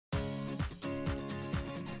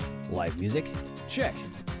Live music? Check.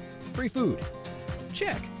 Free food?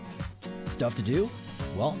 Check. Stuff to do?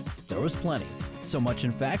 Well, there was plenty. So much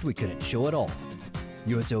in fact we couldn't show it all.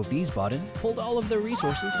 USO Wiesbaden pulled all of their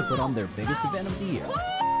resources to put on their biggest event of the year,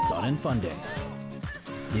 Sun and Fun Day.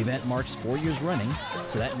 The event marks 4 years running,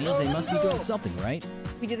 so that means they must be doing something, right?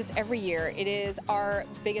 We do this every year. It is our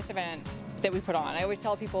biggest event that we put on. I always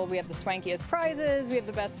tell people we have the swankiest prizes, we have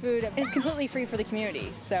the best food, and it's completely free for the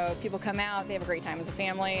community. So people come out, they have a great time as a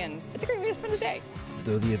family, and it's a great way to spend a day.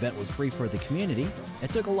 Though the event was free for the community, it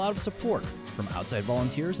took a lot of support from outside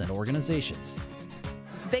volunteers and organizations.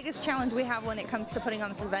 Biggest challenge we have when it comes to putting on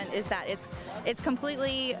this event is that it's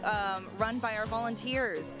completely run by our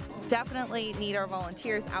volunteers. Definitely need our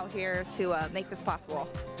volunteers out here to make this possible.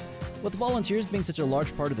 With volunteers being such a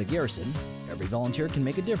large part of the garrison, every volunteer can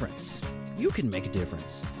make a difference. You can make a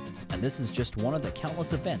difference. And this is just one of the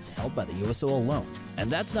countless events held by the USO alone. And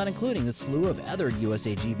that's not including the slew of other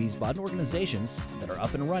USAG Wiesbaden organizations that are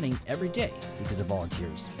up and running every day because of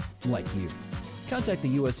volunteers like you. Contact the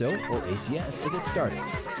USO or ACS to get started.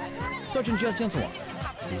 Sergeant Jess Jenselon,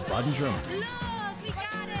 Wiesbaden, Germany.